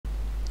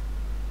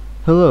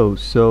Hello,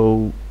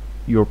 so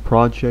your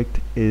project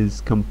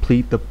is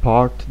complete.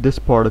 This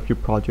part of your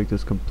project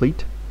is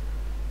complete,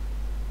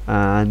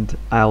 and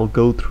I'll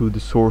go through the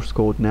source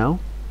code now.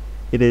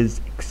 It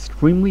is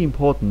extremely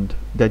important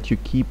that you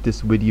keep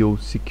this video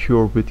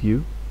secure with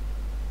you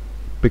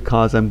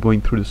because I'm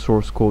going through the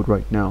source code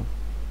right now,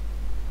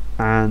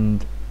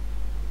 and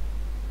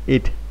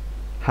it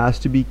has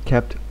to be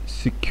kept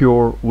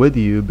secure with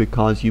you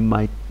because you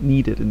might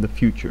need it in the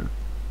future.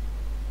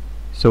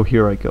 So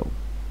here I go.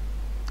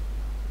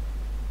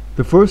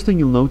 The first thing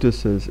you'll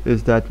notice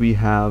is that we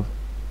have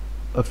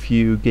a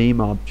few game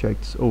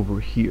objects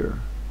over here.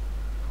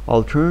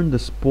 I'll turn the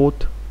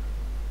sport,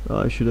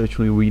 I should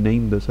actually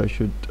rename this. I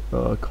should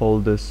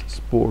call this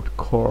sport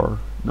car,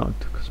 not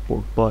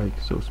sport bike,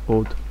 so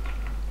sport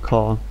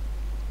car,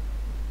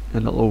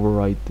 and I'll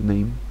overwrite the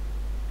name.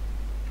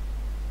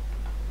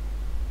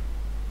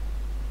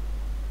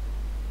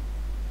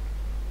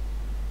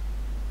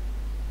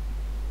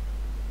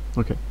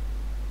 Okay,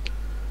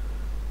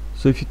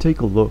 so if you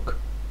take a look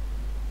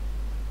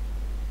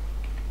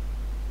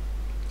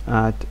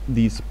at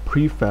these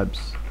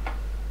prefabs,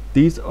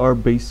 these are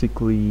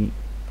basically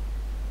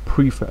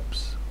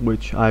prefabs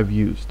which I've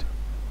used,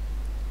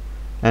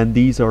 and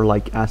these are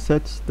like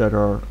assets that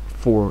are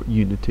for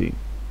Unity.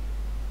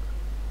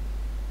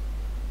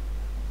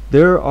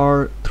 There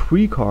are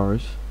 3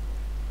 cars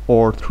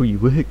or 3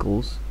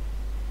 vehicles,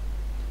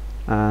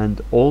 and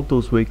all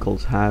those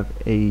vehicles have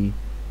a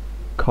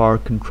car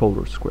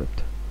controller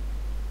script.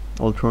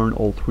 I'll turn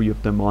all 3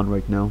 of them on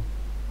right now.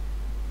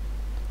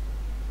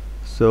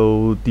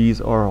 So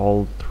these are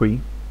all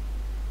 3.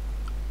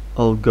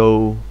 I'll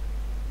go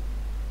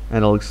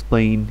and I'll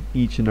explain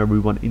each and every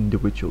one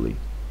individually.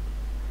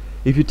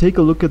 If you take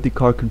a look at the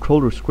car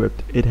controller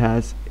script, it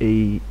has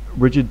a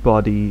rigid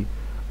body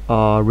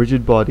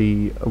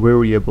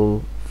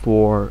variable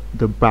for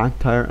the back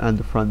tire and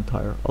the front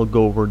tire. I'll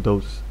go over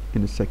those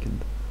in a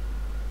second.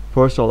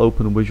 First, I'll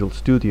open Visual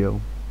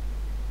Studio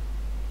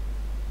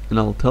and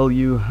I'll tell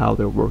you how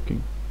they're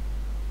working.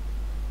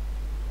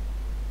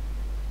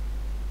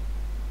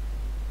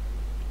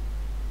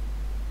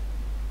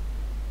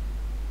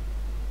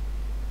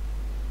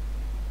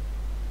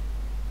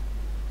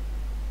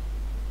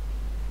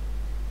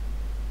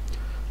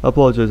 I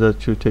apologize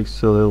that it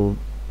takes a little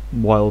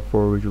while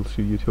for Visual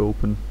Studio to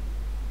open.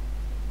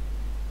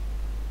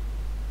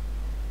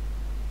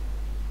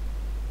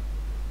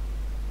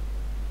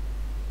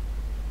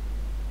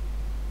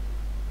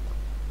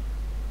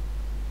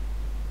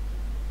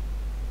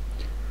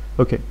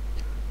 Okay,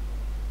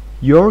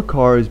 your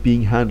car is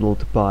being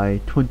handled by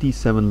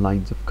 27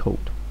 lines of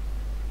code.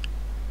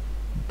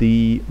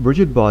 The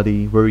rigid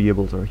body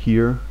variables are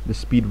here, the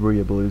speed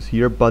variable is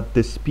here, but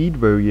the speed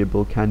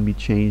variable can be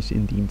changed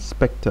in the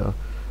inspector,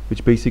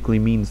 which basically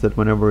means that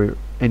whenever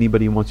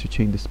anybody wants to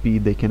change the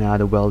speed, they can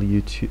add a value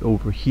to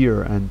over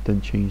here and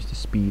then change the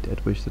speed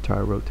at which the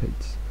tire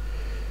rotates.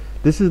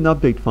 This is an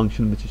update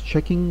function which is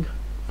checking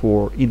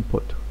for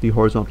input, the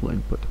horizontal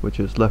input, which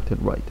is left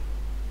and right.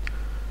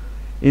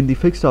 In the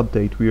fixed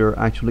update, we are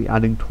actually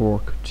adding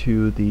torque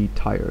to the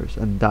tires,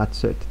 and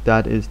that's it.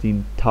 That is the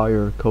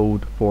entire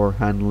code for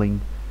handling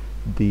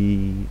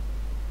the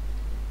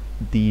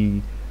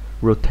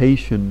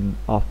rotation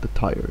of the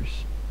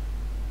tires.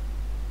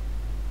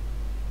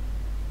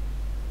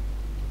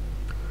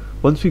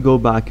 Once we go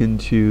back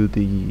into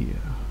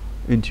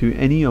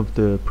any of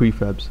the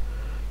prefabs,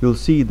 you'll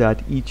see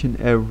that each and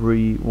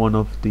every one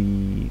of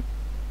the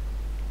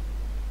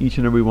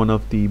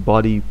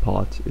body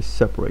parts is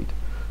separate.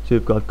 So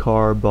you've got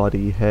car,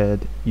 body,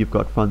 head, you've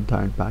got front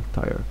tire and back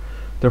tire.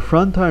 The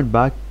front tire and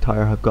back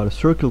tire have got a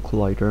circle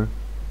collider,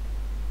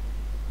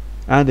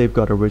 and they've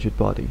got a rigid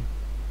body.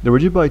 The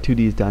rigid body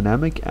 2D is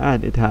dynamic,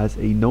 and it has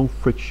a no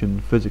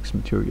friction physics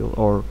material,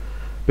 or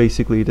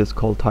basically it is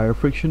called tire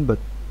friction, but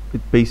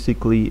it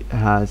basically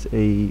has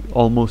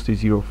almost a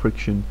zero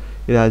friction.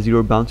 It has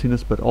zero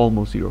bounciness, but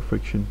almost zero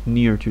friction,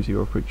 near to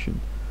zero friction.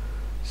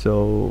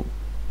 So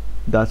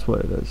that's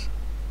what it is.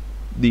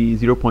 The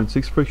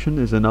 0.6 friction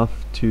is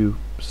enough to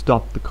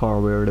stop the car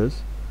where it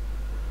is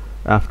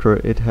after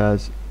it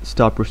has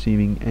stopped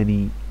receiving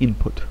any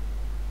input.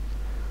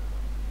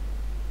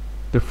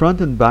 The front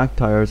and back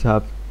tires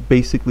have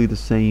basically the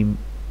same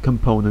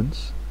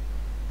components,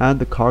 and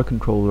the car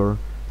controller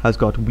has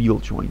got wheel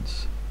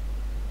joints.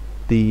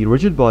 The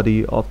rigid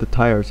body of the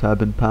tires have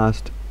been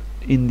passed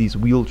in these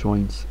wheel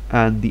joints,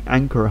 and the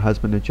anchor has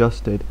been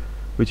adjusted,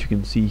 which you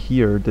can see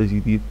here.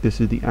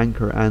 This is the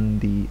anchor and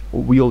the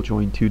wheel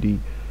joint 2D.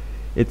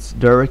 It's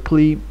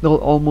directly,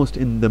 almost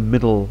in the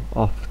middle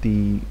of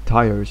the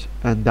tires,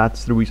 and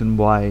that's the reason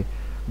why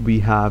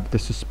we have the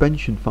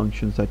suspension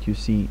functions that you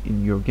see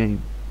in your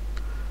game.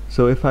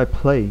 So if I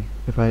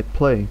hit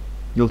play,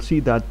 you'll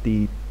see that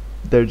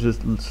there's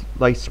this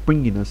slight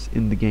springiness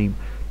in the game.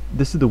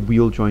 This is the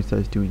wheel joints that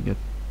is doing it.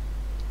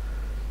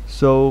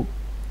 So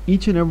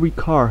each and every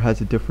car has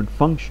a different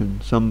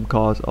function. Some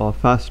cars are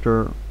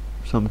faster,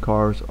 some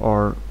cars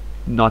are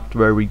not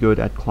very good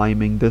at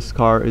climbing. This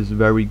car is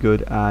very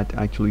good at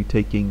actually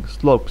taking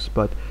slopes,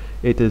 but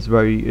it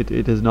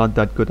is not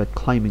that good at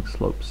climbing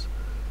slopes.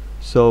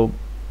 So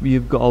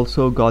we've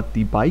also got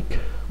the bike,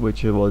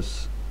 which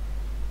was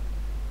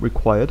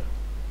required.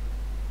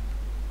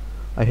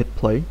 I hit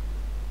play,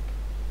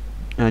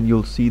 and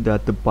you'll see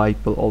that the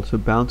bike will also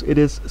bounce. It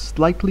is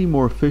slightly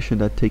more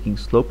efficient at taking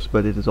slopes,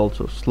 but it is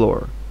also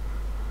slower.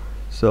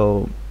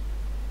 So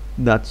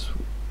that's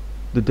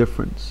the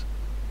difference.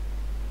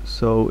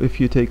 So if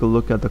you take a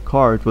look at the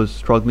car, it was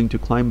struggling to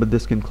climb, but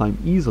this can climb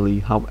easily.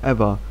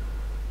 However,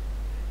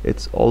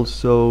 it's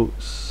also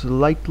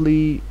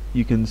slightly,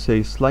 you can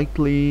say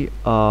slightly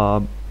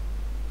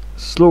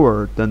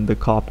slower than the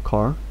cop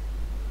car.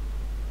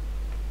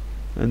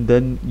 And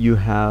then you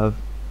have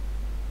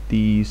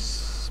the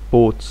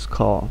sports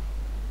car,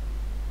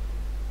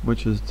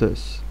 which is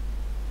this.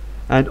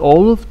 And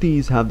all of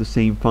these have the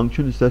same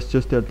functions, that's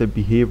just that the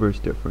behavior is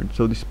different.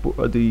 So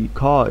the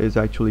car is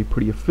actually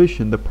pretty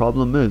efficient. The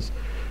problem is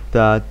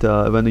that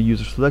when the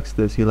user selects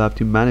this, he'll have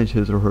to manage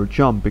his or her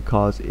jump,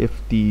 because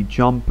if the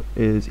jump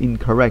is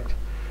incorrect,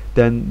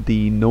 then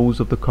the nose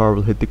of the car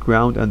will hit the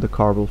ground and the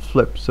car will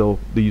flip. So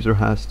the user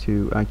has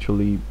to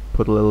actually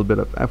put a little bit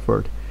of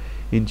effort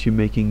into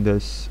making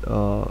this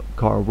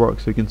car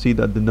work. So you can see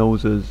that the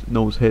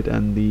nose hit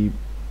and the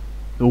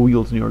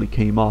wheels nearly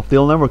came off.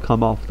 They'll never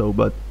come off though,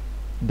 but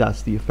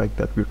that's the effect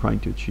that we're trying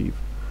to achieve.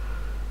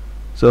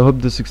 So I hope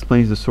this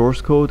explains the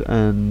source code,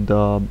 and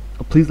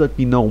please let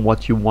me know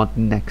what you want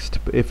next.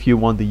 If you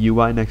want the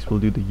UI next, we'll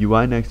do the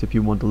UI next. If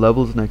you want the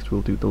levels next,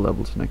 we'll do the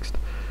levels next.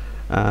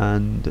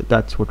 And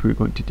that's what we're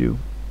going to do.